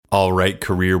All right,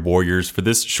 career warriors, for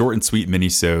this short and sweet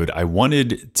minisode, I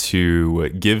wanted to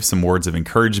give some words of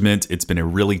encouragement. It's been a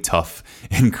really tough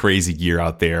and crazy year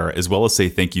out there, as well as say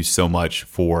thank you so much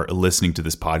for listening to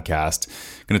this podcast.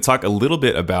 I'm going to talk a little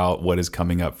bit about what is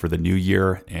coming up for the new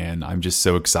year, and I'm just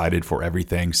so excited for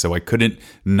everything, so I couldn't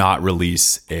not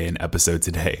release an episode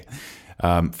today.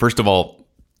 First of all,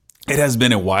 it has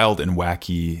been a wild and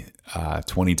wacky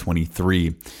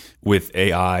 2023 with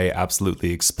AI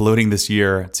absolutely exploding this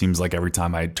year. It seems like every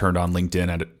time I turned on LinkedIn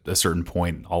at a certain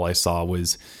point, all I saw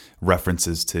was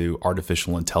references to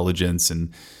artificial intelligence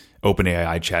and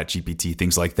OpenAI, ChatGPT,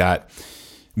 things like that.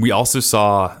 We also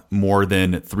saw more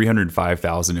than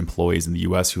 305,000 employees in the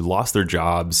US who lost their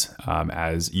jobs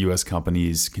as US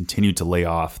companies continued to lay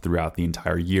off throughout the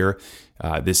entire year.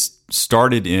 This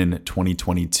started in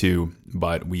 2022,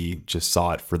 but we just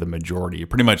saw it for the majority,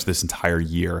 pretty much this entire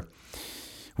year.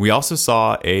 We also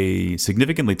saw a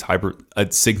significantly tighter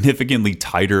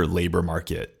labor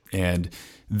market. And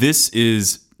this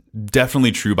is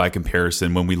definitely true by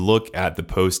comparison when we look at the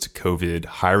post-COVID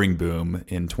hiring boom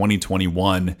in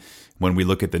 2021. When we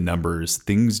look at the numbers,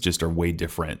 things just are way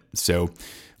different. So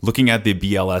looking at the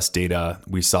BLS data,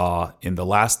 we saw in the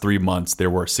last 3 months, there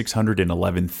were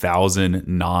 611,000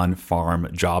 non-farm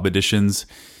job additions.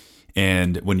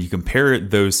 And when you compare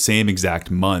those same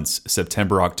exact months,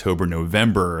 September, October,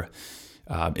 November,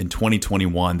 in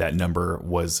 2021, that number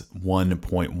was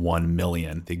 1.1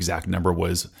 million. The exact number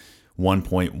was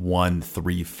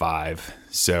 1.135.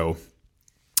 So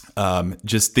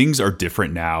just things are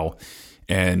different now.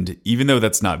 And even though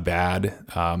that's not bad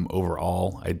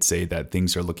overall, I'd say that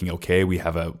things are looking okay. We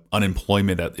have an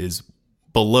unemployment that is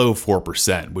below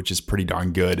 4%, which is pretty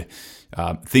darn good.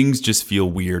 Things just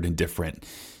feel weird and different.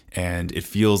 And it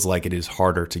feels like it is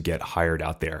harder to get hired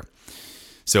out there.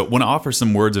 So I want to offer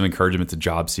some words of encouragement to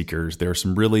job seekers. There are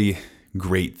some really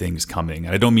great things coming.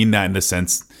 And I don't mean that in the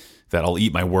sense that I'll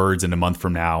eat my words in a month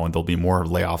from now and there'll be more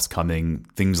layoffs coming,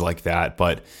 things like that.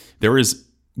 But there is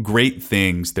great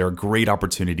things. There are great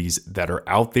opportunities that are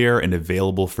out there and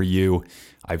available for you.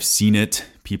 I've seen it.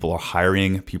 People are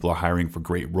hiring. People are hiring for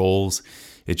great roles.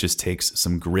 It just takes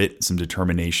some grit, some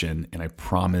determination, and I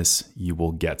promise you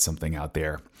will get something out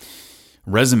there.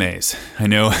 Resumes. I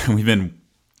know we've been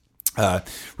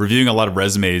reviewing a lot of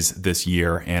resumes this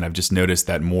year, and I've just noticed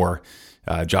that more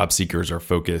job seekers are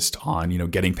focused on,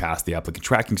 getting past the applicant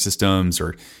tracking systems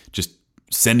or just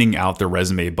sending out their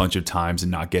resume a bunch of times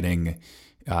and not getting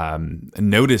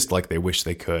noticed like they wish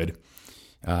they could.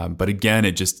 But again,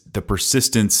 the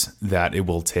persistence that it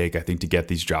will take, I think, to get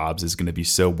these jobs is going to be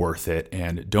so worth it.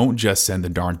 And don't just send the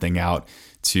darn thing out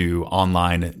to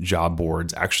online job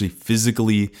boards. Actually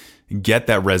physically get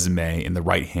that resume in the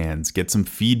right hands, get some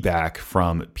feedback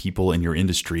from people in your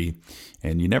industry,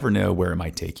 and you never know where it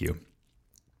might take you.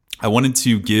 I wanted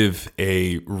to give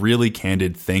a really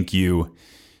candid thank you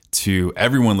to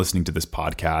everyone listening to this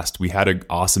podcast. We had an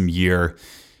awesome year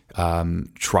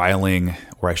trialing,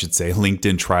 or I should say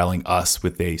LinkedIn trialing us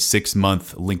with a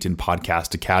 6-month LinkedIn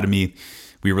Podcast Academy.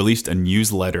 We released a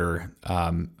newsletter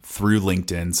through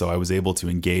LinkedIn, so I was able to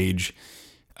engage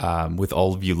with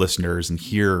all of you listeners and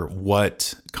hear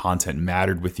what content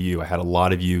mattered with you. I had a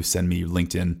lot of you send me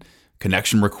LinkedIn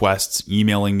connection requests,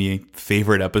 emailing me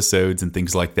favorite episodes and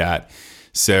things like that.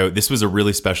 So this was a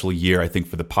really special year, I think,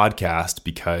 for the podcast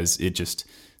because it just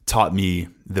taught me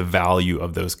the value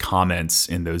of those comments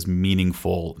and those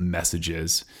meaningful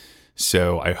messages.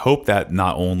 So I hope that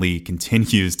not only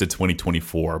continues to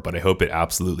 2024, but I hope it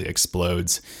absolutely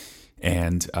explodes.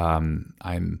 And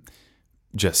I'm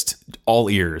just all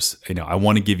ears. I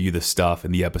want to give you the stuff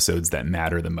and the episodes that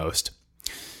matter the most.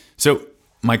 So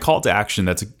my call to action,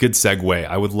 that's a good segue.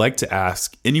 I would like to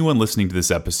ask anyone listening to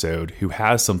this episode who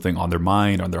has something on their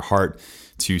mind, on their heart,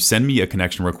 to send me a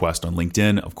connection request on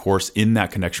LinkedIn. Of course, in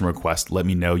that connection request, let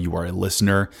me know you are a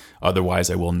listener. Otherwise,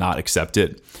 I will not accept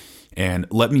it. And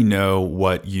let me know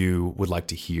what you would like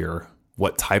to hear,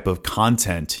 what type of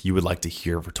content you would like to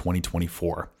hear for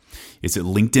 2024. Is it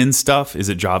LinkedIn stuff? Is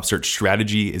it job search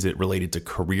strategy? Is it related to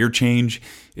career change?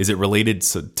 Is it related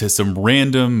to some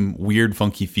random weird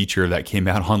funky feature that came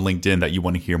out on LinkedIn that you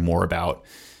want to hear more about?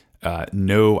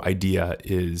 No idea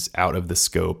is out of the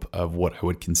scope of what I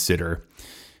would consider.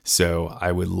 So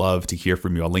I would love to hear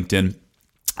from you on LinkedIn.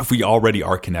 If we already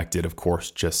are connected, of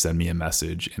course, just send me a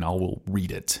message and I will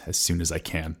read it as soon as I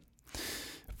can.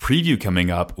 Preview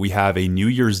coming up, we have a New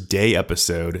Year's Day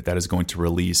episode that is going to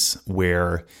release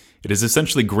where it is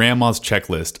essentially Grandma's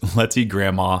checklist. Let's see,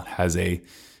 Grandma has a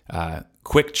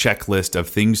quick checklist of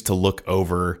things to look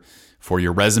over For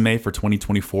your resume for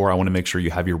 2024, I want to make sure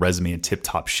you have your resume in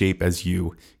tip-top shape as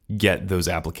you get those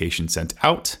applications sent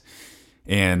out.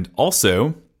 And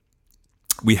also,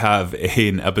 we have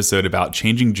an episode about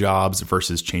changing jobs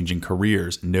versus changing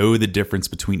careers. Know the difference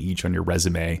between each on your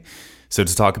resume. So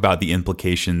to talk about the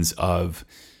implications of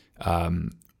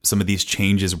some of these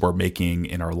changes we're making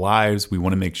in our lives, we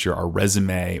want to make sure our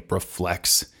resume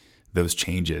reflects those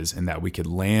changes and that we could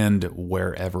land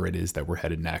wherever it is that we're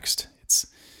headed next. It's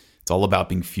all about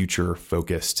being future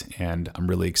focused, and I'm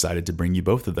really excited to bring you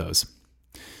both of those.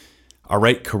 All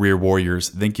right, career warriors,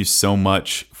 thank you so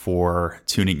much for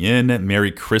tuning in.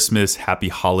 Merry Christmas, happy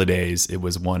holidays. It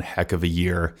was one heck of a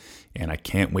year, and I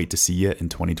can't wait to see you in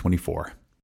 2024.